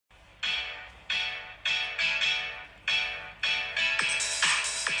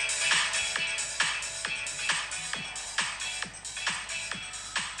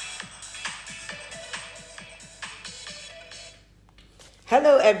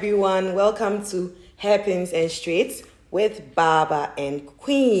Hello everyone, welcome to Hairpins and Straights with Baaba and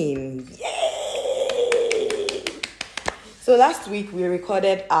Queen. Yay! So last week we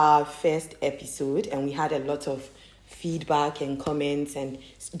recorded our first episode and we had a lot of feedback and comments and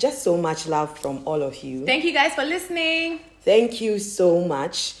just so much love from all of you. Thank you guys for listening. Thank you so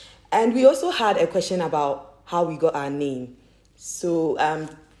much. And we also had a question about how we got our name. So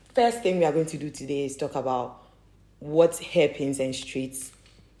first thing we are going to do today is talk about what Hairpins and Straights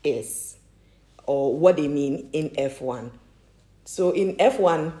is or what they mean in F1. So in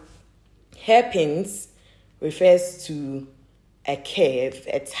F1, hairpins refers to a curve,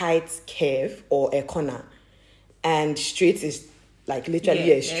 a tight curve or a corner. And straight is like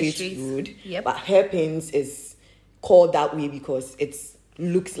literally a straight road. Yep. But hairpins is called that way because it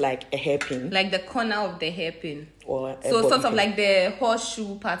looks like a hairpin. Like the corner of the hairpin. Or so sort of like the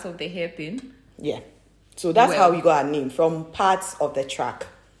horseshoe part of the hairpin. Yeah. So that's how we got our name, from parts of the track.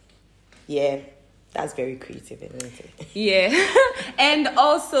 Yeah. That's very creative, isn't it? Yeah. And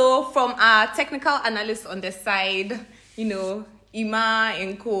also from our technical analyst on the side, Ima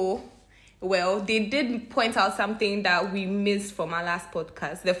and Co. Well, they did point out something that we missed from our last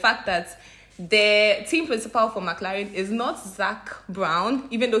podcast. The fact that the team principal for McLaren is not Zach Brown,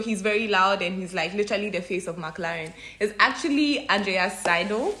 even though he's very loud and he's like literally the face of McLaren. It's actually Andreas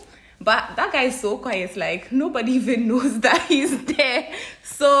Seidel. But that guy is so quiet, like nobody even knows that he's there.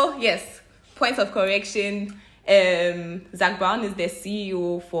 So yes, point of correction. Zach Brown is the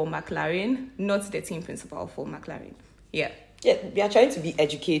CEO for McLaren, not the team principal for McLaren. Yeah. Yeah, we are trying to be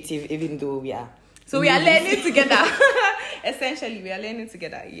educative, even though we are. So we are learning together. Essentially, we are learning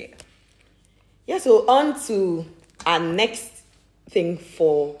together. Yeah. Yeah. So on to our next thing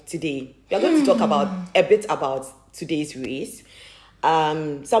for today. We are going to talk a bit about today's race.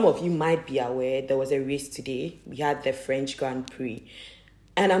 Some of you might be aware there was a race today. We had the French Grand Prix.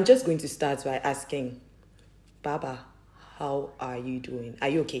 And I'm just going to start by asking, Baba, how are you doing? Are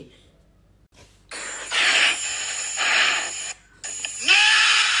you okay?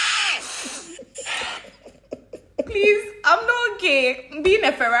 Please, I'm not okay. Being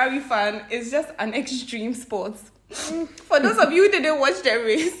a Ferrari fan is just an extreme sport. For those of you who didn't watch the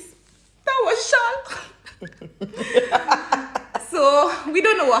race, that was Charles. So, we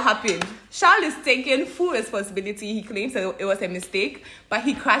don't know what happened. Charles is taking full responsibility. He claims that it was a mistake, but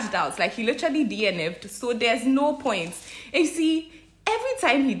he crashed out. Like, he literally DNF'd, so there's no points. And you see, every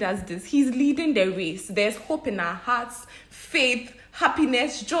time he does this, he's leading the race. There's hope in our hearts, faith,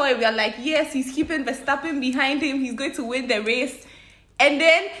 happiness, joy. We are like, yes, he's keeping Verstappen behind him. He's going to win the race. And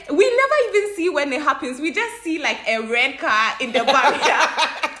then we never even see when it happens. We just see like a red car in the barrier.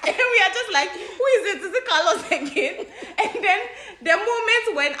 And we are just like, who is it? Is it Carlos again? And then the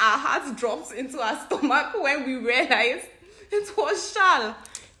moment when our heart drops into our stomach, when we realize it was Charles.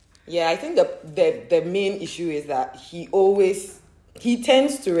 Yeah, I think the main issue is that he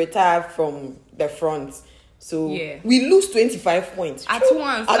tends to retire from the front. So we lose 25 points. At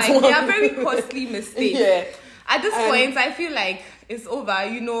once. They are very costly mistakes. Yeah. At this point, I feel like it's over.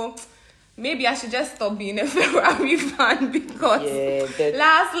 Maybe I should just stop being a Ferrari fan because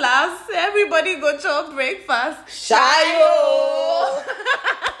last, everybody go chop breakfast. Shayo!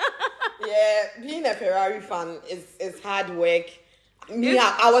 Yeah, being a Ferrari fan is hard work.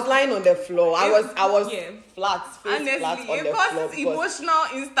 I was lying on the floor. I was flat, face flat on the floor. It causes emotional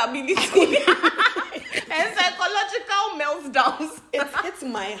instability and psychological meltdowns. It hits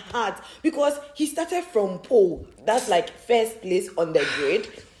my heart because he started from pole. That's like first place on the grid.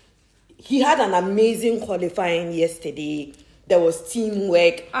 He had an amazing qualifying yesterday. There was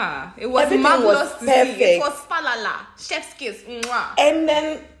teamwork. It was marvelous to see. It was falala, chef's kiss. Mwah. And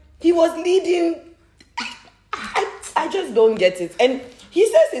then he was leading. I just don't get it. And he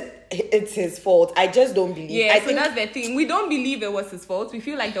says it's his fault. I just don't believe. Yeah, so that's the thing. We don't believe it was his fault. We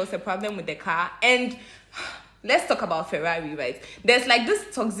feel like there was a problem with the car. And let's talk about Ferrari, right? There's like this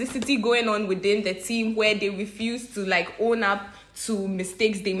toxicity going on within the team where they refuse to like own up to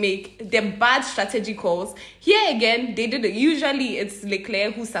mistakes they make, the bad strategy calls. Here again, they did it. Usually it's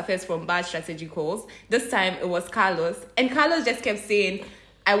Leclerc who suffers from bad strategy calls. This time it was Carlos. And Carlos just kept saying,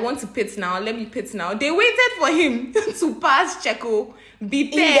 I want to pit now, let me pit now. They waited for him to pass Checo, be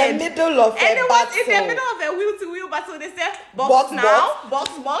third. In the middle of a battle. In the middle of a wheel-to-wheel battle, they said, box now. Box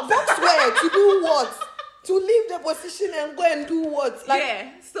where? To do what? To leave the position and go and do what?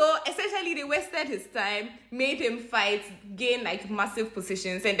 So essentially they wasted his time, made him fight, gain like massive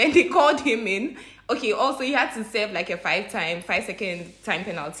positions, and then they called him in. Okay, also he had to serve like a 5-second time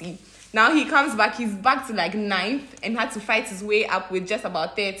penalty. Now he comes back, he's back to like 9th and had to fight his way up with just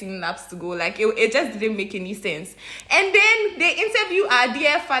about 13 laps to go. Like, it just didn't make any sense. And then they interview our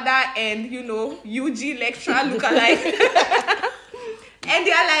dear father and, UG lecturer lookalike. And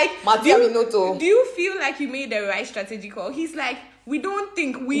they're like, do you feel like you made the right strategy call? He's like, we don't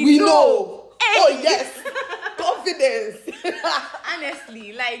think we know. Hey. Oh, yes. Confidence.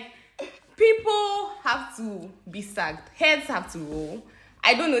 Honestly, like, people have to be sacked. Heads have to roll.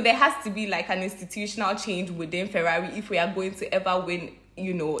 I don't know, there has to be like an institutional change within Ferrari if we are going to ever win,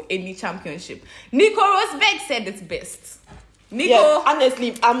 any championship. Nico Rosberg said it's best. Nico, yeah,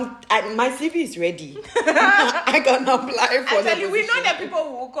 honestly, my CV is ready. I can apply for actually, we know that people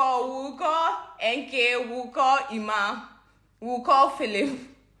will call NK, will call Ima, will call Philip.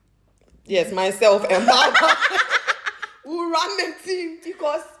 Yes, myself and Baaba will run the team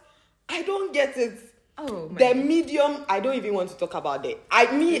because I don't get it. Oh, the medium, I don't even want to talk about it.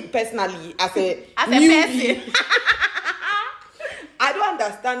 Me personally, as a person, I don't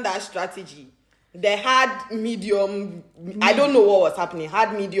understand that strategy. The hard, medium, I don't know what was happening.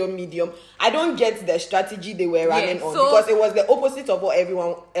 Hard, medium. I don't get the strategy they were running on because it was the opposite of what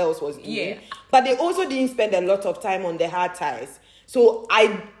everyone else was doing. Yeah. But they also didn't spend a lot of time on the hard tires. So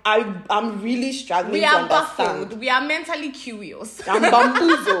I'm really struggling to understand. We are baffled. We are mentally curious. I'm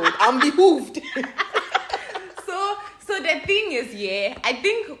bamboozled. I'm behooved. So the thing is, I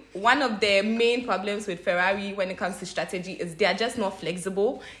think one of the main problems with Ferrari when it comes to strategy is they are just not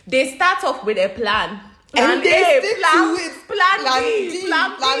flexible. They start off with a plan. And they stick to it. Plan B,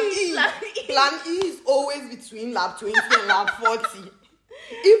 Plan E is always between lap 20 and lap 40.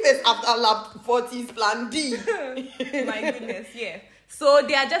 If it's after lap 40, it's plan D. My goodness, yeah. So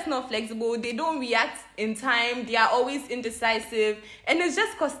they are just not flexible. They don't react in time. They are always indecisive. And it's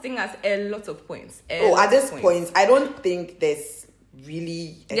just costing us a lot of points. At this point, I don't think there's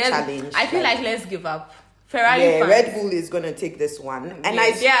really a challenge. I feel like let's give up. Ferrari fans. Red Bull is going to take this one. And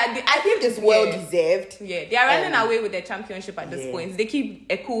I think it's well-deserved. Yeah, they are running away with the championship at this point. They keep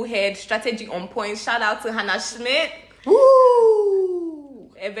a cool head, strategy on point. Shout out to Hannah Schmidt. Woo!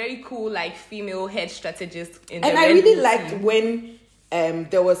 A very cool, female head strategist in the Red Bull. And I really liked when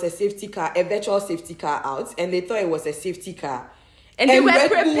there was a safety car, a virtual safety car out, and they thought it was a safety car. And they were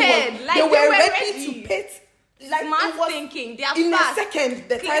prepared. They were ready to pit. Smart thinking. They are in fast. a second,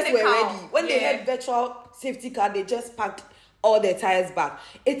 the tires were ready. When they had virtual safety car, they just packed all their tires back.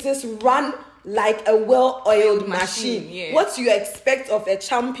 It is run like a well-oiled machine. Yeah. What you expect of a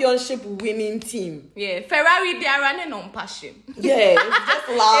championship winning team? Yeah, Ferrari, they are running on passion. Yeah, it's just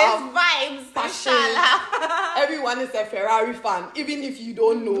love. It's vibes, passion. Everyone is a Ferrari fan. Even if you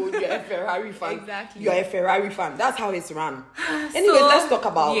don't know you're a Ferrari fan, exactly. You're a Ferrari fan. That's how it's run. Anyways, let's talk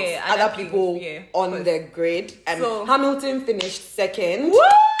about other people on the grid. Hamilton finished second. Woo!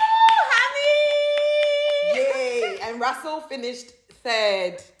 Hammy! Yay! And Russell finished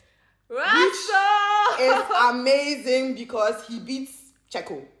third. Russell! It's amazing because he beats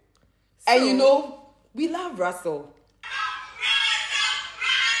Checo. And we love Russell.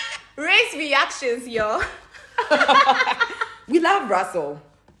 Race reactions, yo. We love Russell.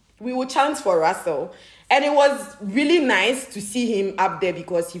 We will chant for Russell. And it was really nice to see him up there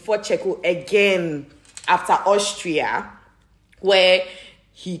because he fought Checo again after Austria, where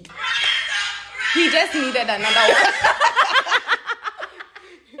he just needed another one.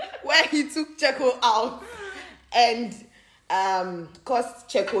 Where he took Checo out and cost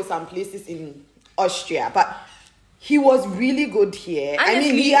Checo some places in Austria. But he was really good here.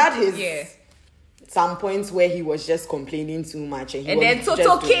 Honestly, he had his some points where he was just complaining too much. And then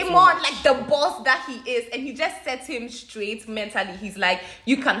Toto came on like the boss that he is. And he just set him straight mentally. He's like,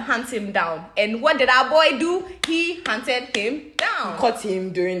 you can hunt him down. And what did our boy do? He hunted him down. Caught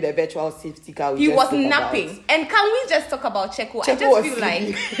him during the virtual safety car. He was napping. And can we just talk about Checo? I just feel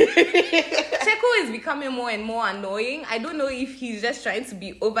like Checo is becoming more and more annoying. I don't know if he's just trying to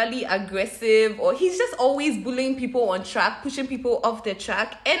be overly aggressive or he's just always bullying people on track, pushing people off the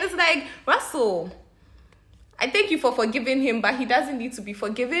track. And it's like, Russell, I thank you for forgiving him, but he doesn't need to be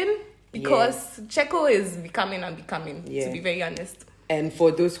forgiven because Checo is becoming, to be very honest. And for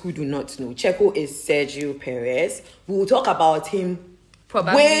those who do not know, Checo is Sergio Perez. We will talk about him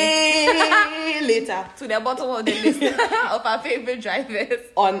probably way later. To the bottom of the list of our favorite drivers.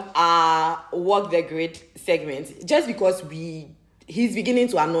 On our Walk the Grid segment. Just because he's beginning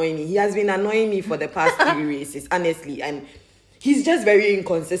to annoy me. He has been annoying me for the past 3 races, honestly. And he's just very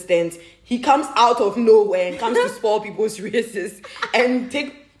inconsistent. He comes out of nowhere and comes to spoil people's races and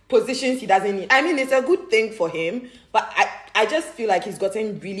take positions he doesn't need. I mean, it's a good thing for him, but I just feel like he's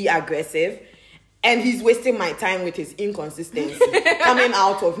gotten really aggressive. And he's wasting my time with his inconsistency, coming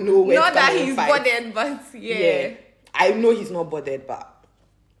out of nowhere. Not that he's bothered, but yeah. I know he's not bothered, but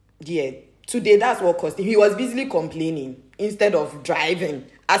yeah. Today, that's what cost him. He was busily complaining instead of driving,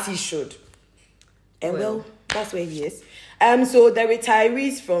 as he should. And well, that's where he is. So the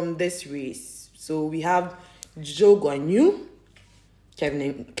retirees from this race. So we have Joe Guanyu,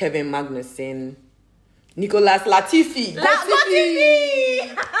 Kevin Magnussen, Nicolas Latifi.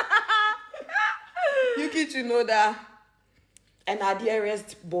 Latifi! Yuki Tsunoda, and our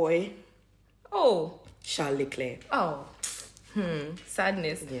dearest boy, Charles Leclerc.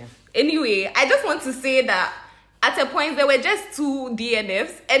 Sadness. Yeah. Anyway, I just want to say that at a point there were just 2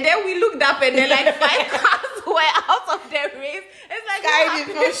 DNFs, and then we looked up and then like 5 cars were out of the race. It's like Sky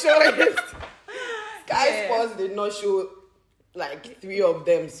did not show it. Sky Sports did not show like 3 of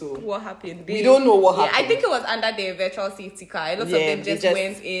them. So what happened? We don't know what happened. I think it was under the virtual safety car. A lot of them just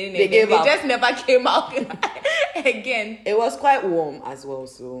went in they and they just never came out again. It was quite warm as well,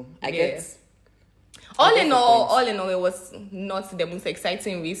 so I guess. All in all, it was not the most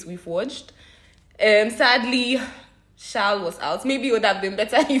exciting race we've watched. Sadly, Charles was out. Maybe it would have been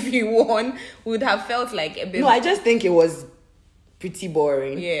better if he won. Would have felt like a bit. No, I just think it was pretty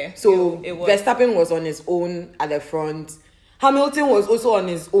boring. Yeah. So it was. Verstappen was on his own at the front. Hamilton was also on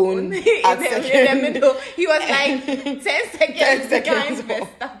his own in the middle. He was like 10 seconds behind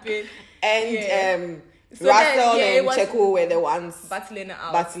Verstappen. And so Russell and Checo were the ones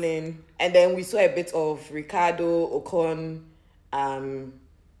battling. And then we saw a bit of Ricardo, Ocon, in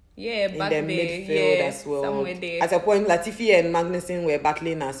the midfield as well. At a point, Latifi and Magnussen were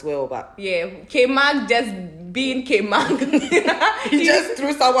battling as well. But K-Mag just being K-Mag. He just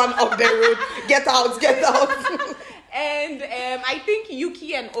threw someone off the road. Get out. And I think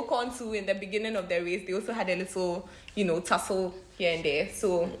Yuki and Ocon too, in the beginning of the race, they also had a little, tussle here and there.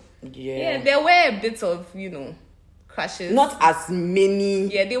 So, there were a bit of, crashes. Not as many.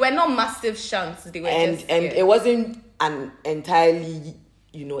 Yeah, they were not massive shunts. They were it wasn't an entirely,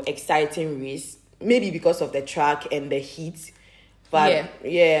 exciting race. Maybe because of the track and the heat. But,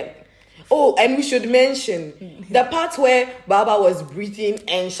 Oh, and we should mention the part where Baaba was breathing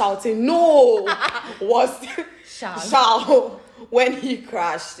and shouting, "No!" was Charles when he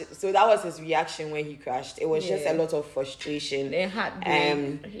crashed. So that was his reaction when he crashed. It was just a lot of frustration.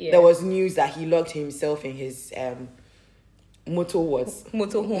 There was news that he locked himself in his motorhome.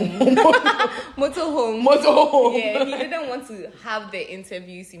 Yeah, he didn't want to have the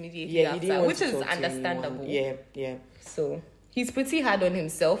interviews immediately after, which is understandable. Yeah. So he's pretty hard on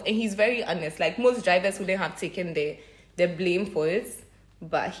himself, and he's very honest. Like most drivers wouldn't have taken the blame for it,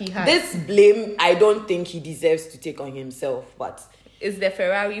 but he has. This blame, I don't think he deserves to take on himself, but it's the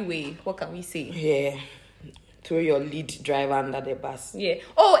Ferrari way. What can we say? Yeah. Throw your lead driver under the bus. Yeah.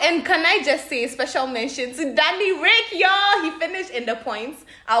 Oh, and can I just say special mention to Danny Rick, y'all? He finished in the points,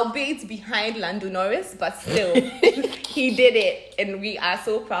 albeit behind Lando Norris, but still, he did it, and we are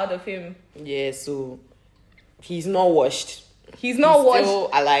so proud of him. Yeah, so he's not washed. He's not washed. Still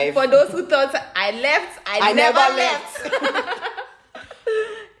alive. For those who thought I left, I never left.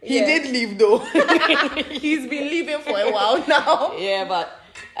 He did leave though. He's been leaving for a while now. Yeah, but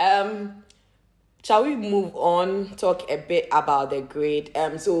shall we move on, talk a bit about the grid?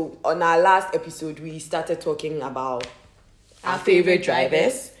 So on our last episode, we started talking about our favorite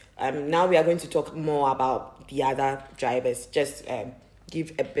drivers. Now we are going to talk more about the other drivers. Just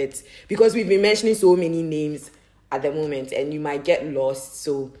give a bit, because we've been mentioning so many names at the moment and you might get lost.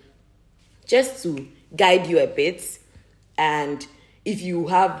 So just to guide you a bit, and if you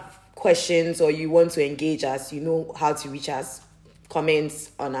have questions or you want to engage us, you know how to reach us.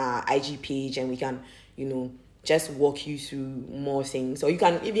 Comments on our IG page and we can, just walk you through more things. Or you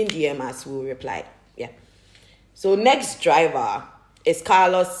can even DM us, we'll reply. Yeah. So next driver is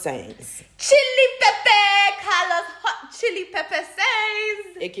Carlos Sainz. Chili Pepe! Carlos Hot Chili Pepe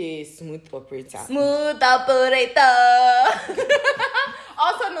Sainz! AKA Smooth Operator. Smooth Operator!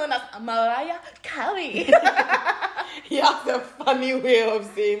 Also known as Mariah Carey. He has a funny way of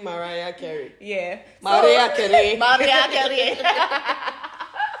saying Mariah Carey. Yeah. Mariah Carey. Mariah Carey.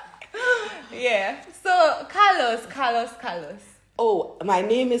 Yeah. So, Carlos. Oh, my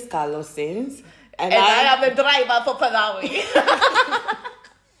name is Carlos Sainz. And I am a driver for Ferrari.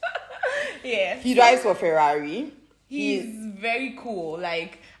 Yeah. He drives for Ferrari. He's very cool.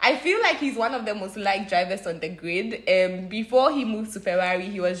 Like, I feel like he's one of the most liked drivers on the grid. Before he moved to Ferrari,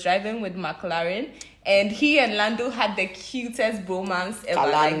 he was driving with McLaren. And he and Lando had the cutest bromance ever.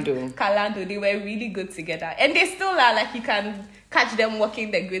 Calando. They were really good together. And they still are. Like, you can catch them walking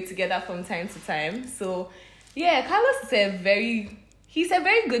the grid together from time to time. So, yeah, Carlos is a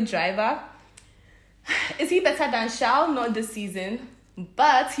very good driver. Is he better than Charles? Not this season,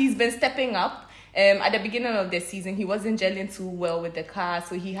 but he's been stepping up. At the beginning of the season, he wasn't gelling too well with the car,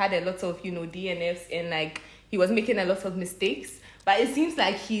 so he had a lot of, DNFs, and like he was making a lot of mistakes. But it seems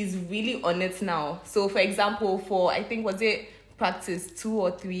like he's really on it now. So, for example, for I think was it practice 2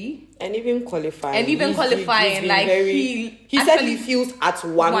 or 3, and even qualifying, he said he feels at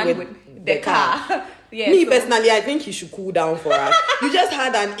one with the car. Yeah, me personally, I think he should cool down for us. You just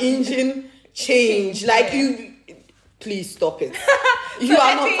had an engine change, like you. Please stop it. You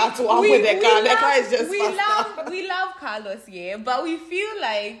are not at one with the car. The car is just faster. We love Carlos, yeah, but we feel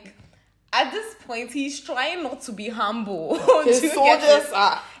like at this point he's trying not to be humble. His soldiers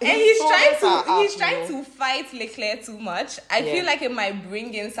are, and he's trying to fight Leclerc too much. I feel like it might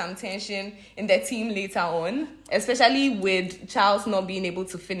bring in some tension in the team later on, especially with Charles not being able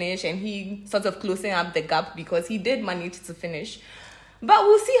to finish and he sort of closing up the gap because he did manage to finish. But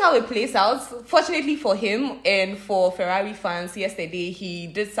we'll see how it plays out. Fortunately for him and for Ferrari fans, yesterday he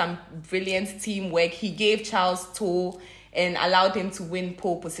did some brilliant teamwork. He gave Charles tow and allowed him to win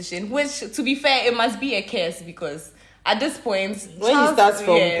pole position, which, to be fair, it must be a curse because at this point, when Charles, he starts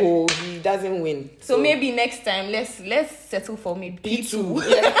from pole, he doesn't win. So maybe next time, let's settle for maybe P2.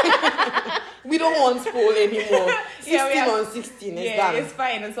 Yeah. We don't want pole anymore. 16 on 16 is done. It's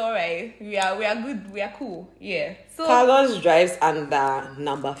fine. It's all right. We are good. We are cool. Yeah. So Carlos drives under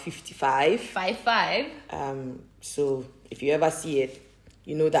number 55. 55. So if you ever see it,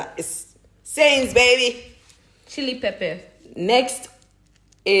 you know that it's Saints, baby. Chili pepper. Next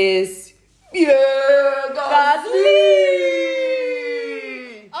is Pierre Gasly,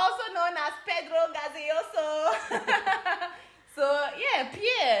 also known as Pedro Gaseoso. So yeah,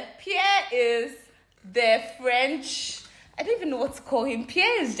 Pierre is the French. I don't even know what to call him.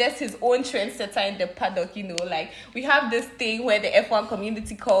 Pierre is just his own trendsetter in the paddock. Like we have this thing where the F1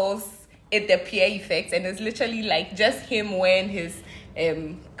 community calls it the Pierre effect, and it's literally like just him wearing his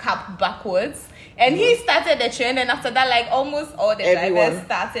cap backwards. And he started the trend, and after that, like almost all the drivers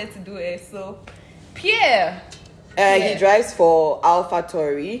started to do it. So, Pierre. He drives for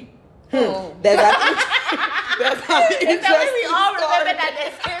AlphaTauri. Oh. There's an interesting we all remember that at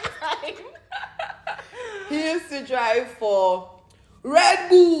the same time. He used to drive for Red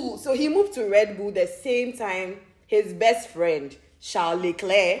Bull. So he moved to Red Bull the same time his best friend, Charles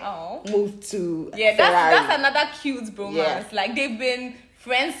Leclerc, moved to Ferrari. That's another cute bromance. Yeah. Like they've been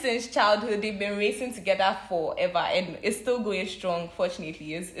friends since childhood. They've been racing together forever, and it's still going strong.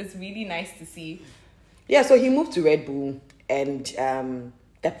 Fortunately, it's really nice to see. Yeah, so he moved to Red Bull, and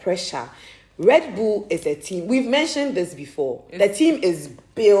the pressure. Red Bull is a team. We've mentioned this before. The team is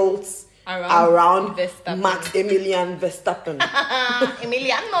built around Maximilian Verstappen.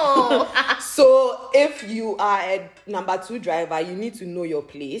 Emiliano. So if you are a number 2 driver, you need to know your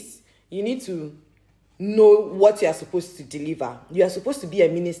place. You need to know what you are supposed to deliver. You are supposed to be a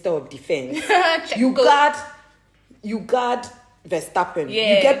minister of defense. You guard Verstappen.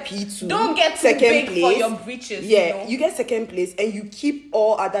 Yeah. You get P2. Don't get too second big place for your breeches. Yeah, you get second place, and you keep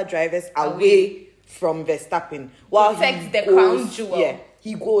all other drivers away from Verstappen while protects he the goes, crown jewel. Yeah,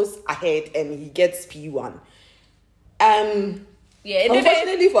 he goes ahead and he gets P1.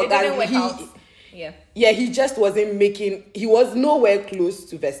 Unfortunately for Gasly, he just wasn't making. He was nowhere close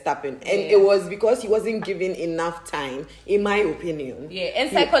to Verstappen, and it was because he wasn't given enough time, in my opinion. Yeah,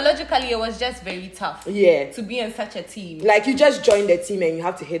 and psychologically, it was just very tough. Yeah, to be in such a team. Like you just joined the team and you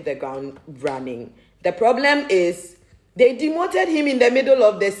have to hit the ground running. The problem is they demoted him in the middle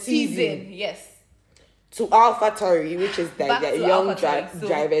of the season. Yes. To AlphaTauri, which is the young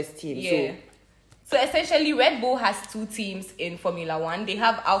drivers team. Yeah. So essentially, Red Bull has 2 teams in Formula 1. They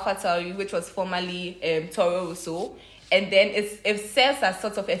have AlphaTauri, which was formerly Toro Rosso, and then it serves as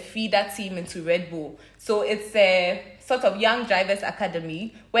sort of a feeder team into Red Bull. So it's a sort of young drivers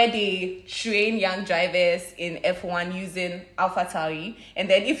academy where they train young drivers in F1 using AlphaTauri, and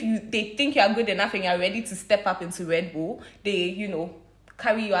then if they think you are good enough and you are ready to step up into Red Bull, they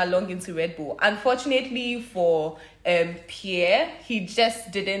carry you along into Red Bull. Unfortunately for Pierre, he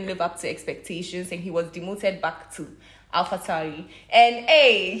just didn't live up to expectations and he was demoted back to AlphaTauri. And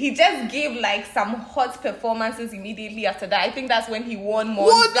he just gave like some hot performances immediately after that. I think that's when he won Monza.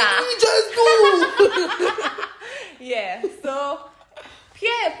 What did he just do? Yeah, so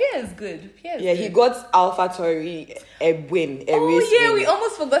Pierre is good. He got AlphaTauri a win, race win. We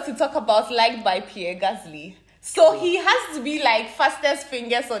almost forgot to talk about liked by Pierre Gasly. So he has to be like fastest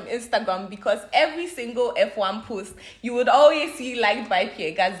fingers on Instagram because every single F1 post you would always see liked by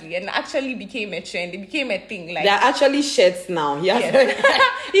Pierre Gasly, and actually became a trend. It became a thing. Like there are actually shirts now. He customized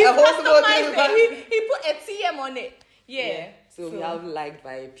it. He put a TM on it. Yeah. So So we have liked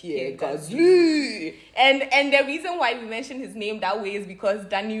by Pierre Pierre Gasly. And the reason why we mention his name that way is because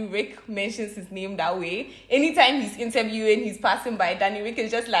Danny Rick mentions his name that way. Anytime he's interviewing, he's passing by, Danny Rick is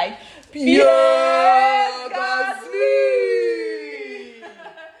just like, Pierre Gasly!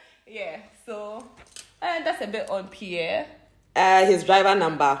 Yeah, so that's a bit on Pierre. His driver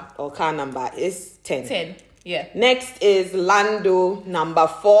number or car number is 10. 10, yeah. Next is Lando, number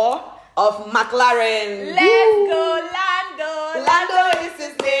 4 of McLaren. Let's go, Lando! Lando is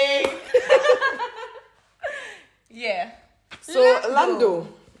his name. Yeah. So Lando,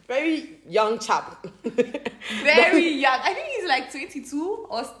 very young chap. Very young. I think he's like 22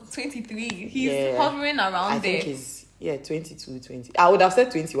 or 23. He's hovering around there. I think he's 22, 20. I would have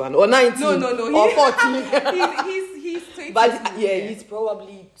said 21 or 19. No. Or 14. he's 22. But he's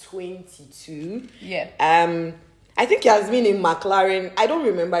probably 22. Yeah. I think he has been in McLaren. I don't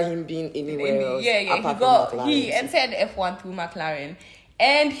remember him being anywhere else. Yeah. He entered F1 through McLaren.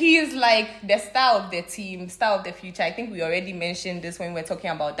 And he is like the star of the team, star of the future. I think we already mentioned this when we were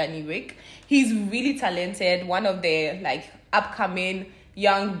talking about Danny Rick. He's really talented. One of the like upcoming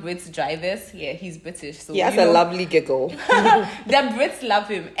young Brits drivers. Yeah, he's British. So he has a lovely giggle. The Brits love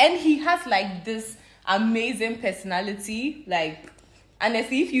him. And he has like this amazing personality. Like,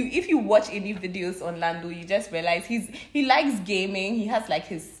 honestly, if you watch any videos on Lando, you just realize he likes gaming. He has like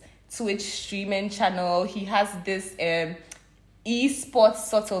his Twitch streaming channel. He has this esports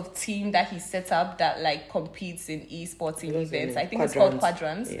sort of team that he set up that like competes in esports events. I think it's called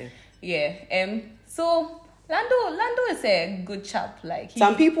Quadrants. Yeah. So Lando is a good chap. Like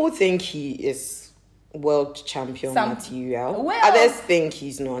some people think he is world champion material. Well, others think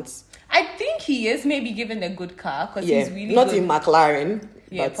he's not. I think he is, maybe given a good car, because he's really not good. In McLaren.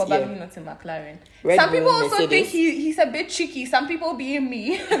 Yeah, probably not in McLaren. Some people also think he's a bit cheeky. Some people being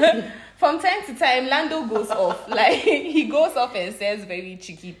me. From time to time, Lando goes off. Like, he goes off and says very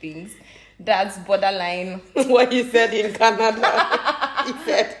cheeky things. That's borderline. What he said in Canada. He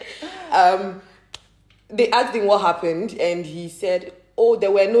said, they asked him what happened, and he said, oh,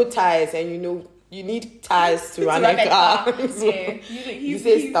 there were no tires, and you need tires to run a car. So yeah. He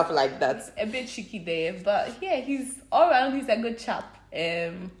says stuff like that. A bit cheeky there, but yeah, he's all around. He's a good chap.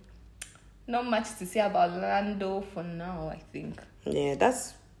 Not much to say about Lando for now, I think. Yeah,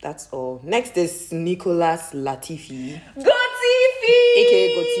 that's all. Next is Nicolas Latifi. Gotifi!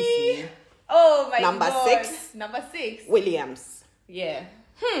 AKA Gotifi. Oh my God. Number 6. Williams. Yeah.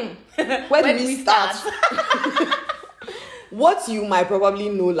 Where do we start? What you might probably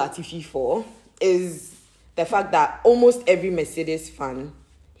know Latifi for is the fact that almost every Mercedes fan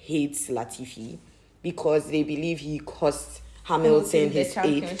hates Latifi because they believe he cost Hamilton his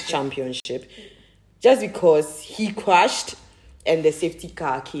 8th championship just because he crashed and the safety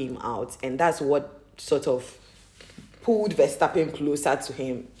car came out, and that's what sort of pulled Verstappen closer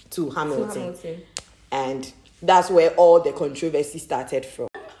to Hamilton. And that's where all the controversy started from.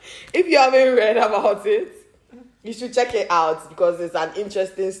 If you haven't read about it, you should check it out because it's an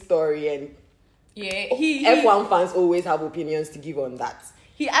interesting story, and F1 fans always have opinions to give on that.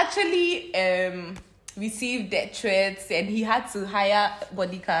 He actually received death threats, and he had to hire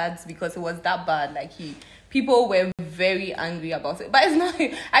bodyguards because it was that bad. Like people were very angry about it, but it's not.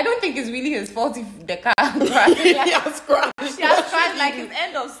 I don't think it's really his fault if the car crashed. He has crashed. He has crashed. Like, it's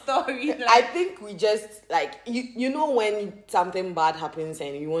end of story. Like, I think we just like you know when something bad happens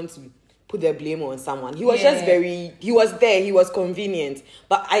and you want to put the blame on someone. He was just he was there. He was convenient,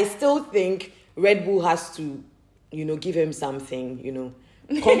 but I still think Red Bull has to, give him something.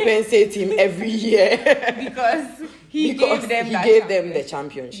 Compensate him every year because he gave them the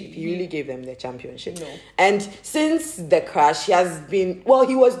championship. He really gave them the championship. No. And since the crash, he has been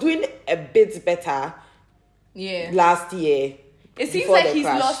he was doing a bit better last year. It seems like he's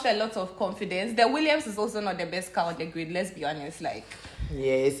lost a lot of confidence. The Williams is also not the best car on the grid, let's be honest. Like,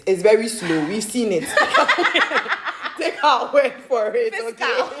 yes, it's very slow. We've seen it. Take our word for it.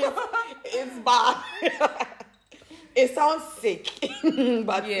 Okay? It's bad. It sounds sick,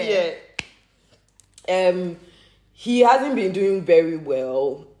 but he hasn't been doing very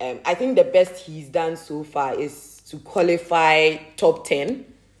well. I think the best he's done so far is to qualify top 10.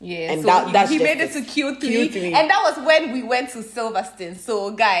 Yeah, and so he made it to Q3, and that was when we went to Silverstone.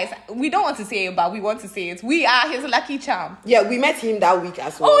 So, guys, we don't want to say it, but we want to say it. We are his lucky charm. Yeah, we met him that week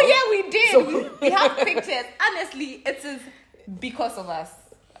as well. Oh, yeah, we did. So we have pictures. Honestly, it is because of us.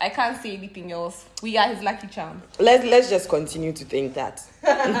 I can't say anything else. We are his lucky charm. Let's just continue to think that.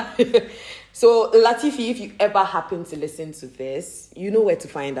 So, Latifi, if you ever happen to listen to this, you know where to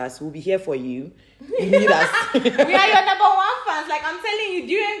find us. We'll be here for you. You need us. We are your number one fans. Like, I'm telling you,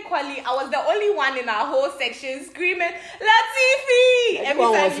 during quali, I was the only one in our whole section screaming, Latifi!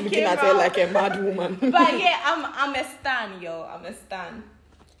 Everyone was looking at her like a mad woman. But yeah, I'm a stan, yo. I'm a stan.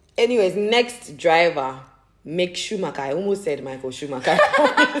 Anyways, next driver, Mick Schumacher. I almost said Michael Schumacher.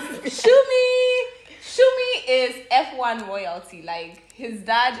 Shumi is F1 royalty. Like, his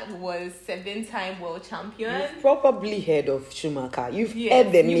dad was 7-time world champion. You've probably heard of Schumacher. You've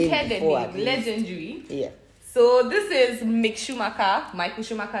heard the name before. Legendary. Yeah. So this is Mick Schumacher, Michael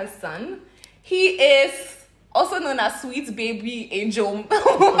Schumacher's son. He is also known as Sweet Baby Angel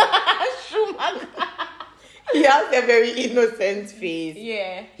Schumacher. He has a very innocent face.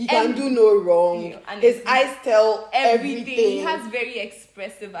 Yeah. He can do no wrong. And his eyes tell everything. He has very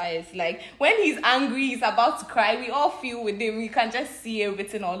expressive eyes. Like, when he's angry, he's about to cry, we all feel with him. We can just see it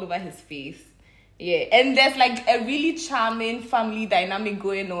written all over his face. Yeah. And there's like a really charming family dynamic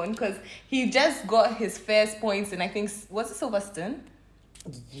going on because he just got his first points in, I think, was it Silverstone?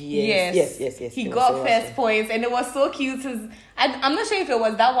 Yes. He got first points, and it was so cute. I'm not sure if it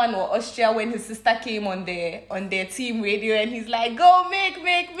was that one or Austria when his sister came on their team radio, and he's like, "Go, Mick!"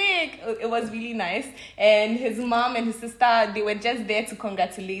 It was really nice, and his mom and his sister, they were just there to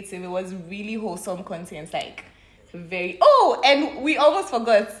congratulate him. It was really wholesome content, like very. Oh, and we almost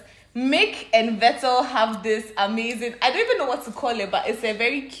forgot. Mick and Vettel have this amazing, I don't even know what to call it, but it's a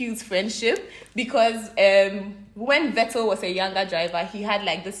very cute friendship because when Vettel was a younger driver, he had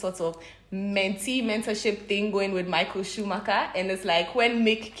like this sort of mentorship thing going with Michael Schumacher. And it's like when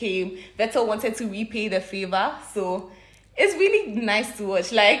Mick came, Vettel wanted to repay the favor. So it's really nice to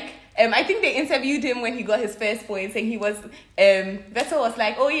watch. Like, I think they interviewed him when he got his first points, and he was, Vettel was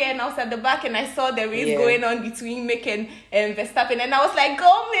like, oh yeah, and I was at the back and I saw the race going on between Mick and Verstappen, and I was like,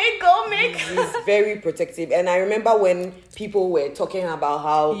 go Mick. He's very protective. And I remember when people were talking about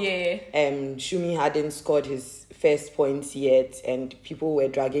how Schumi hadn't scored his first points yet, and people were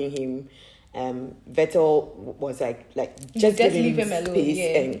dragging him. Vettel was like just leave him alone,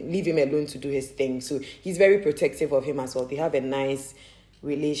 space and leave him alone to do his thing. So he's very protective of him as well. They have a nice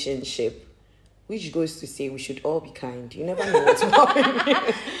relationship, which goes to say we should all be kind. You never know what's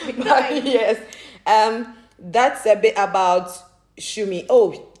happening. But yes, that's a bit about Schumi.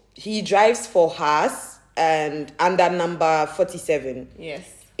 Oh, he drives for Haas and under number 47. Yes.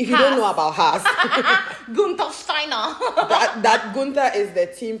 If you don't know about Haas, Gunther Steiner. that Gunther is the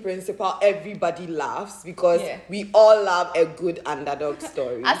team principal. Everybody laughs because we all love a good underdog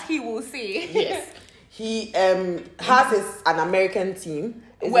story. As he will say. Yes. He Haas is an American team.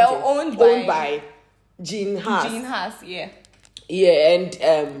 Owned by Gene Haas. Gene Haas, yeah. Yeah,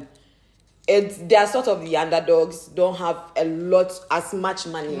 and they're sort of the underdogs, don't have as much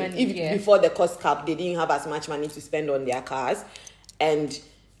money. Before the cost cap, they didn't have as much money to spend on their cars. And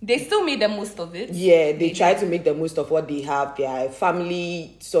they still made the most of it. Yeah, they try to make the most of what they have. They are a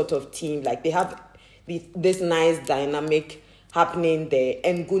family sort of team. Like, they have this nice dynamic happening there.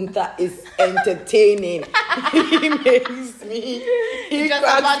 And Gunther is entertaining. He makes me... He just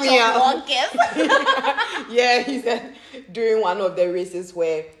cracks me out. Yeah, he said during one of the races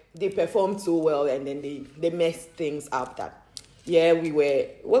where they performed so well and then they messed things up that... Yeah, we were...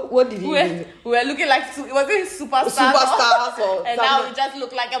 What did he mean? We were looking like... Was it superstars or and now we just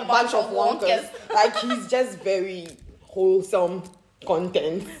look like a bunch of wonkers. Like, he's just very wholesome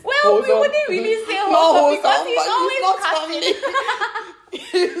content. Well, we wouldn't really say wholesome because he's always cussing.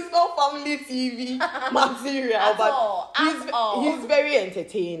 He's not family TV material, he's very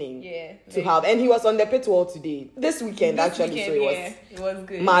entertaining to have. And he was on the pit wall today. This weekend, so it was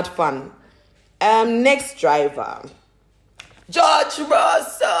good. Mad fun. Next driver... George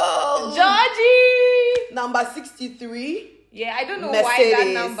Russell. Georgie. Number 63. Yeah, I don't know why that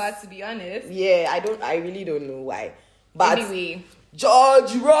number, to be honest. Yeah, I really don't know why. But anyway.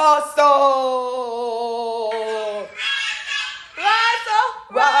 George Russell.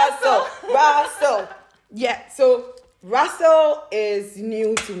 Russell. Yeah, so Russell is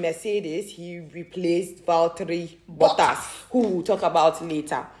new to Mercedes. He replaced Valtteri Bottas, who we'll talk about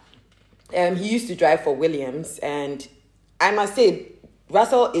later. He used to drive for Williams, and I must say,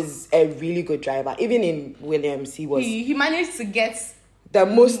 Russell is a really good driver. Even in Williams, he managed to get the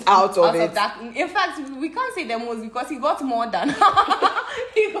most out of it. That. In fact, we can't say the most because he got more than out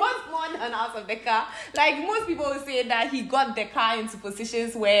of the car. Like, most people will say that he got the car into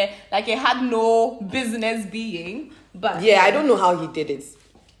positions where like it had no business being. But yeah, I don't know how he did it.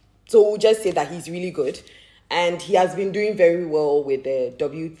 So we'll just say that he's really good. And he has been doing very well with the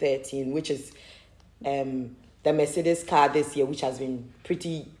W13, which is the Mercedes car this year, which has been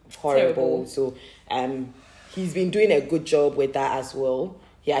pretty horrible. Terrible. So he's been doing a good job with that as well.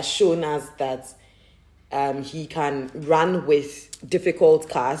 He has shown us that he can run with difficult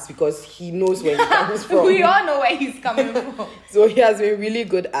cars because he knows where he comes from. We all know where he's coming from. So he has been really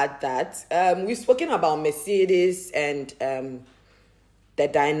good at that. We've spoken about Mercedes and the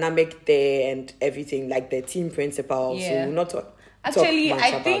dynamic there and everything, like the team principal. Yeah. So we'll not talk Actually, much I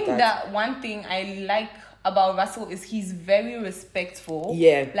about think that. that one thing I like about Russell is he's very respectful.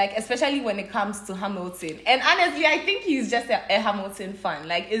 Yeah. Like, especially when it comes to Hamilton. And honestly, I think he's just a Hamilton fan.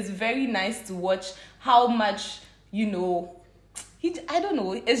 Like, it's very nice to watch how much, I don't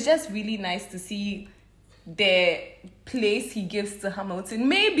know, it's just really nice to see the place he gives to Hamilton.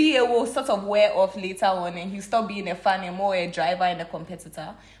 Maybe it will sort of wear off later on and he'll stop being a fan and more a driver and a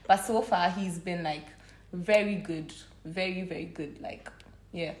competitor. But so far, he's been, like, very good. Very, very good. Like,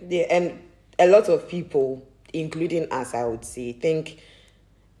 yeah. Yeah, and a lot of people, including us, I would say, think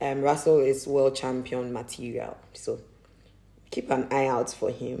Russell is world champion material. So keep an eye out for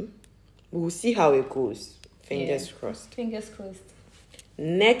him. We'll see how it goes. Fingers crossed. Fingers crossed.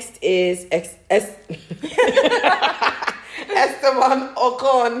 Next is Esteban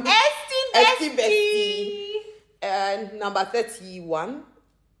Ocon. Esti Bestie. And number 31.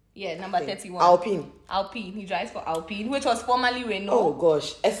 Yeah, number 31. Alpine. He drives for Alpine, which was formerly Renault. Oh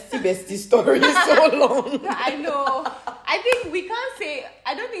gosh, Esti Bestie story is so long. I know. I don't think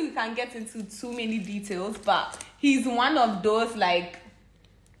we can get into too many details, but he's one of those, like,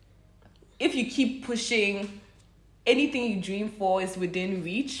 if you keep pushing, anything you dream for is within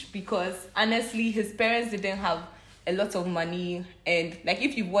reach, because honestly, his parents didn't have a lot of money. And, like,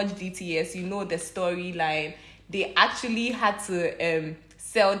 if you've watched DTS, you know the storyline. They actually had to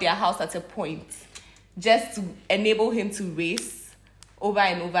sell their house at a point just to enable him to race over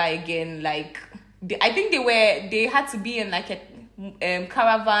and over again. Like, I think they had to be in, like, a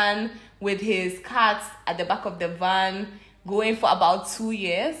caravan with his cats at the back of the van going for about 2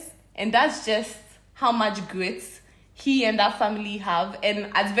 years. And that's just how much grit he and that family have.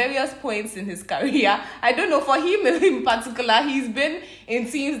 And at various points in his career, I don't know, for him in particular, he's been in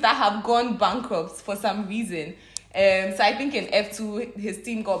teams that have gone bankrupt for some reason. So I think in F2, his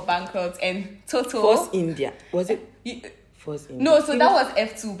team got bankrupt, and Toto... Force India. Was it? Force India. No, so that was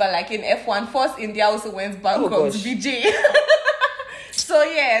F2, but like in F1, Force India also went bankrupt, VJ. So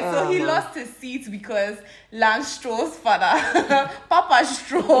he lost his seat because Lance Stroll's father, Papa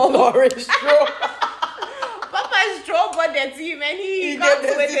Stroll... Lawrence Stroll. Papa Stroll bought the team and he got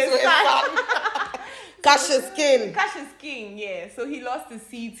with his son. Cassius King, yeah. So he lost his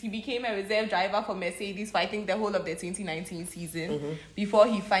seat. He became a reserve driver for Mercedes for, I think, the whole of the 2019 season before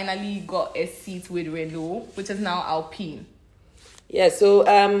he finally got a seat with Renault, which is now Alpine. Yeah, so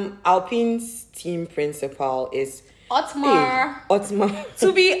Alpine's team principal is Otmar. Otmar.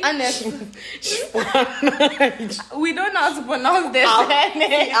 To be honest, we don't know how to pronounce this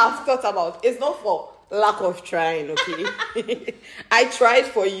name. I've thought about it's not for lack of trying, okay? I tried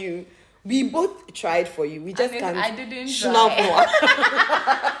for you. We both tried for you. We just can't. I didn't try.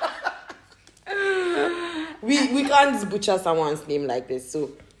 we can't butcher someone's name like this.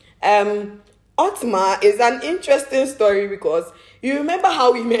 So, Otmar is an interesting story because you remember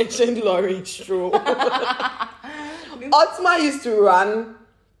how we mentioned Lawrence Stroll. Otmar used to run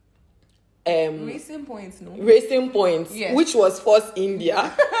Racing Points, no? Racing Points, yes. Which was Force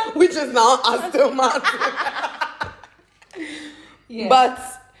India, which is now Aston Martin. Yes. But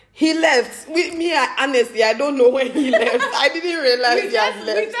he left. With me, honestly, I don't know when he left. I didn't realize he had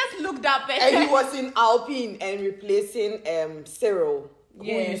left. We just looked up and he was in Alpine and replacing Cyril, who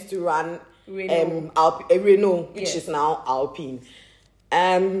used to run Renault, which is now Alpine.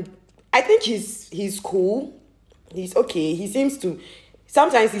 I think he's cool. He's okay. He seems to...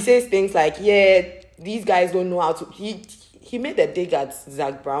 Sometimes he says things like, yeah, these guys don't know how to... He made a dig at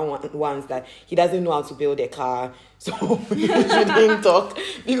Zach Brown once that he doesn't know how to build a car. So we shouldn't talk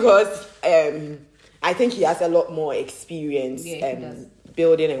because I think he has a lot more experience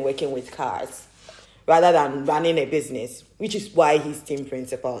building and working with cars rather than running a business, which is why he's team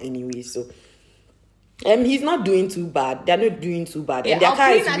principal anyway. So he's not doing too bad. They're not doing too bad. Yeah, and their car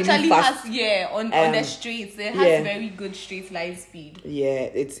is really actually fast. has, on the streets, it has very good straight line speed.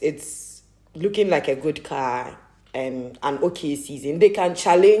 Yeah, it's looking like a good car and an okay season. They can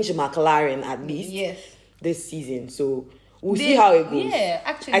challenge McLaren at least this season. So we'll see how it goes. Yeah,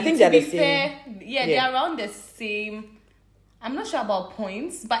 actually, I think they're the same. They're around the same. I'm not sure about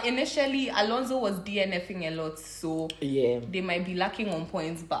points, but initially Alonso was DNFing a lot, so they might be lacking on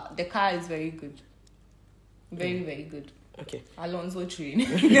points, but the car is very good. Very, very good. Okay. Alonso train.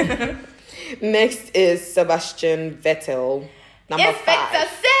 Next is Sebastian Vettel. Number 5. Inspector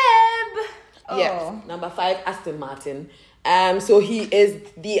Seb. Yes. Number 5, Aston Martin. So he is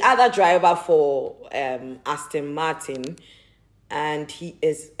the other driver for Aston Martin, and he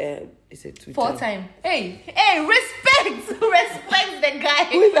is it 4-time? Hey, respect the guy.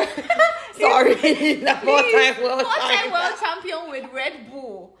 Sorry, the 4-time world champion with Red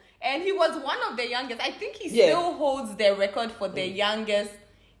Bull, and he was one of the youngest. I think he still holds the record for the youngest.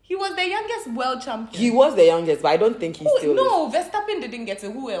 He was the youngest world champion. He was the youngest, but I don't think he still is. Verstappen didn't get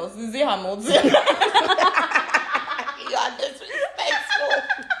it. Who else? Is it Hamilton? You are disrespectful.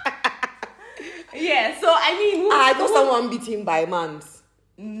 Yeah, so I mean... I thought someone beat him by months.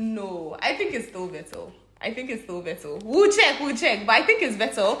 No, I think it's still Vettel. We'll check, but I think it's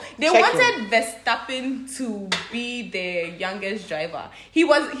Vettel. They wanted Verstappen to be the youngest driver. He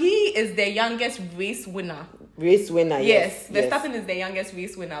is the youngest race winner. Yes. Verstappen is the youngest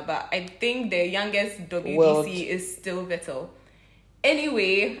race winner, but I think the youngest WDC is still Vettel.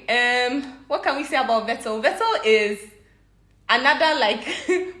 Anyway, what can we say about Vettel? Vettel is another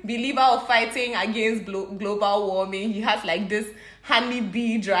believer of fighting against global warming. He has this honey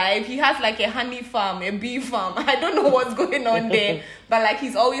bee drive. He has a honey farm, a bee farm. I don't know what's going on there, but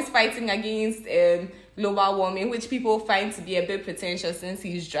he's always fighting against global warming, which people find to be a bit pretentious since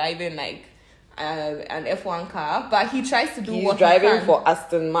he's driving an F1 car. But he tries to do what he can. He's driving for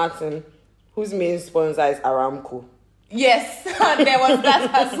Aston Martin, whose main sponsor is Aramco. Yes, there was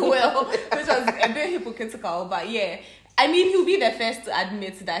that as well, which was a bit hypocritical, but yeah. I mean, he'll be the first to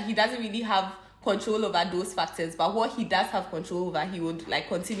admit that he doesn't really have control over those factors, but what he does have control over, he would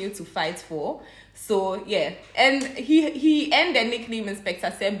continue to fight for. So yeah, and he earned the nickname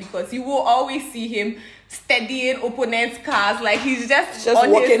Inspector Seb because you will always see him steadying opponents' cars, he's just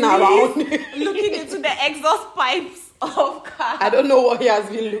on walking around, looking into the exhaust pipes of cars. I don't know what he has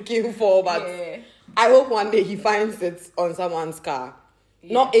been looking for, but I hope one day he finds it on someone's car.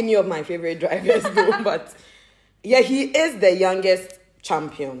 Yeah. Not any of my favorite drivers though, but yeah, he is the youngest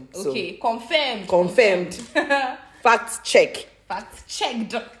champion. Okay, so. Confirmed. Fact checked.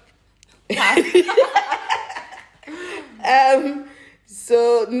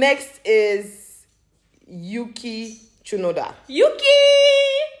 So next is Yuki Tsunoda. Yuki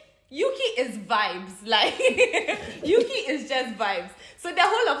is vibes. Yuki is just vibes. So the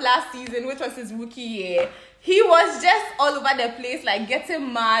whole of last season, which was his rookie year, he was just all over the place,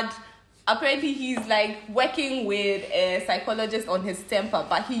 getting mad. Apparently, he's working with a psychologist on his temper,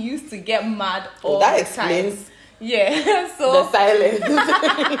 but he used to get mad all the time. That explains. Yeah, so the silence.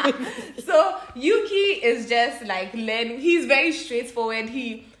 So Yuki is just learning. He's very straightforward.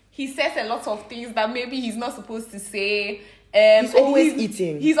 He says a lot of things that maybe he's not supposed to say. He's always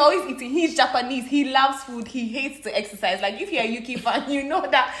eating. He's Japanese. He loves food. He hates to exercise. If you're a Yuki fan, you know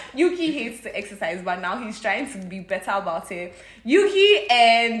that Yuki hates to exercise, but now he's trying to be better about it. Yuki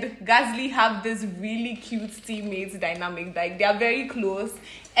and Gasly have this really cute teammates dynamic. They are very close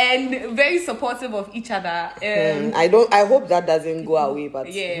and very supportive of each other. I hope that doesn't go away,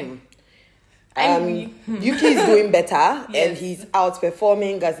 but yeah. Yuki is doing better, and he's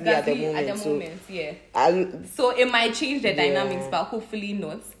outperforming Gasly at the moment. So it might change the dynamics, but hopefully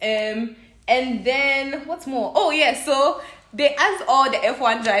not. And then what's more? Oh yeah, so they asked all the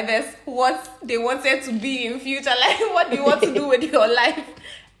F1 drivers what they wanted to be in future, what do you want to do with your life?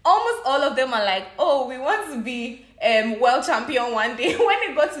 Almost all of them are we want to be world champion one day. When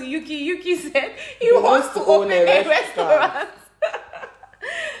it got to Yuki said he wants to open a restaurant.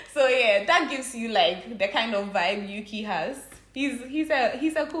 So yeah, that gives you the kind of vibe Yuki has. He's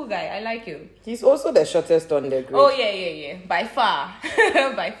a cool guy. I like him. He's also the shortest on the grid. Oh yeah. By far.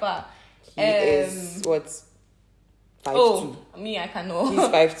 He is what? 5'2". Oh, me, I cannot. He's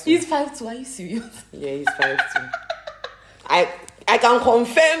 5'2". He's 5'2". Are you serious? Yeah, he's 5'2". I can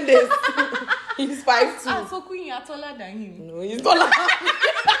confirm this. He's 5'2". So Queen, you're taller than him. No, he's taller than him.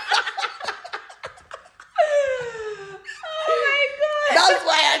 That's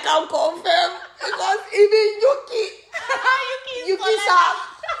why I can confirm, because even Yuki sharp.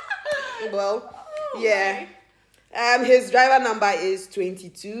 Well, yeah. His driver number is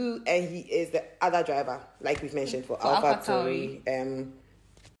 22, and he is the other driver, like we've mentioned, for AlphaTauri.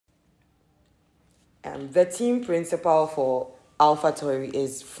 The team principal for AlphaTauri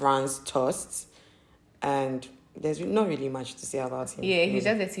is Franz Tost, and there's not really much to say about him. Yeah, he's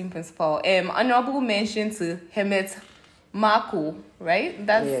just the team principal. Honorable mention to Helmut Marko, right?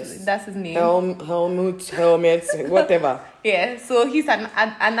 That's his name. Helmut, whatever. Yeah, so he's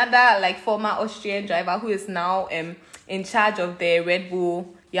another former Austrian driver who is now in charge of the Red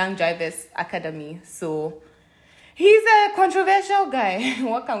Bull Young Drivers Academy. So He's a controversial guy.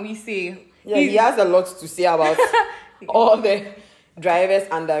 What can we say? Yeah, he has a lot to say about all the drivers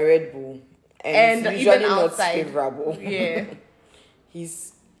under Red Bull. And it's usually even not outside. favorable. Yeah.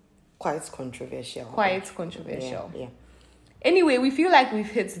 He's quite controversial. Quite controversial. Yeah. Anyway, we feel like we've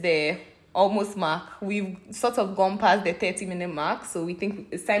hit the almost mark. We've sort of gone past the 30-minute mark, so we think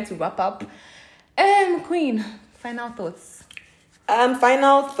it's time to wrap up. Queen, final thoughts.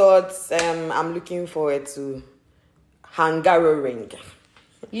 Final thoughts. I'm looking forward to Hungarian.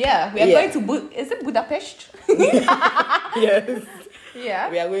 Yeah, we are going to is it Budapest? Yes. Yeah.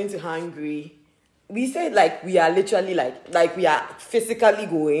 We are going to Hungary. We said like we are literally like we are physically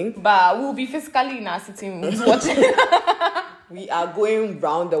going. But we'll be physically in our sitting rooms watching. We are going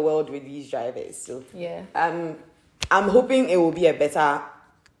round the world with these drivers. So yeah. I'm hoping it will be a better,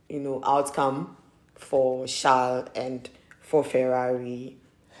 outcome for Charles and for Ferrari.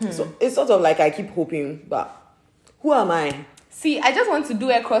 So it's sort of like I keep hoping, but who am I? See, I just want to do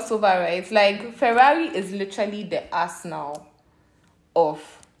a crossover, right? Like, Ferrari is literally the Arsenal of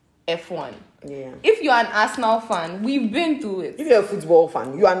F1. Yeah. If you're an Arsenal fan, we've been through it. If you're a football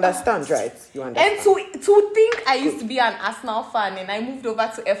fan, you understand, right? You understand. And to think I used to be an Arsenal fan and I moved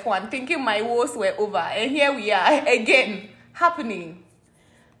over to F1 thinking my woes were over. And here we are again, happening.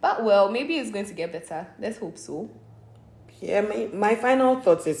 But, well, maybe it's going to get better. Let's hope so. Yeah, my final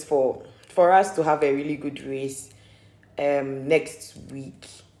thought is for us to have a really good race next week.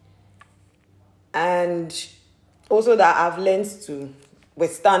 And also that I've learned to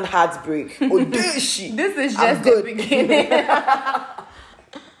withstand heartbreak. This is just the beginning.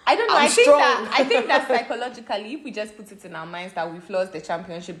 I don't know. I think that psychologically, if we just put it in our minds that we've lost the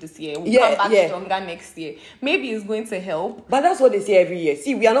championship this year, we'll come back stronger next year. Maybe it's going to help. But that's what they say every year.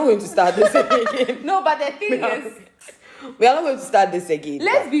 See, we are not going to start this again. No, but the thing is, we are not going to start this again.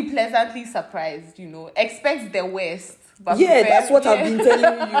 Let's be pleasantly surprised, Expect the worst. But that's what I've been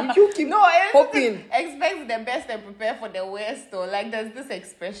telling you. You keep hoping. Expect the best and prepare for the worst, or like there's this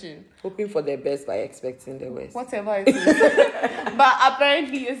expression. Hoping for the best by expecting the worst. Whatever it is. But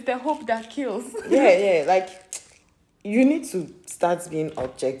apparently it's the hope that kills. Yeah. Like, you need to start being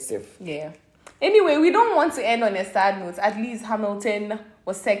objective. Yeah. Anyway, we don't want to end on a sad note. At least Hamilton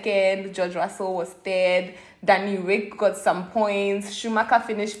was second, George Russell was third, Danny Rick got some points, Schumacher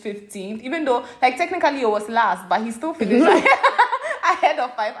finished 15th, even though, technically it was last, but he still finished ahead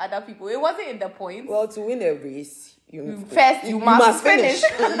of 5 other people. It wasn't in the points. Well, to win a race, you must finish.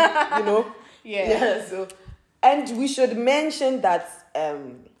 Yeah. So, and we should mention that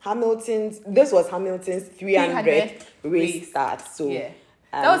this was Hamilton's 300 race start. So that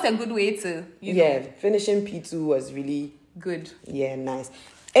was a good way to, finishing P2 was really good. Yeah, nice.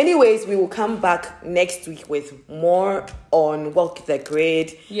 Anyways, we will come back next week with more on Walk the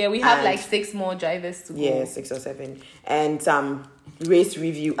Grid. Yeah, we have 6 more drivers to go. Yeah, 6 or 7. And race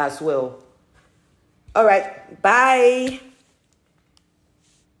review as well. All right, bye.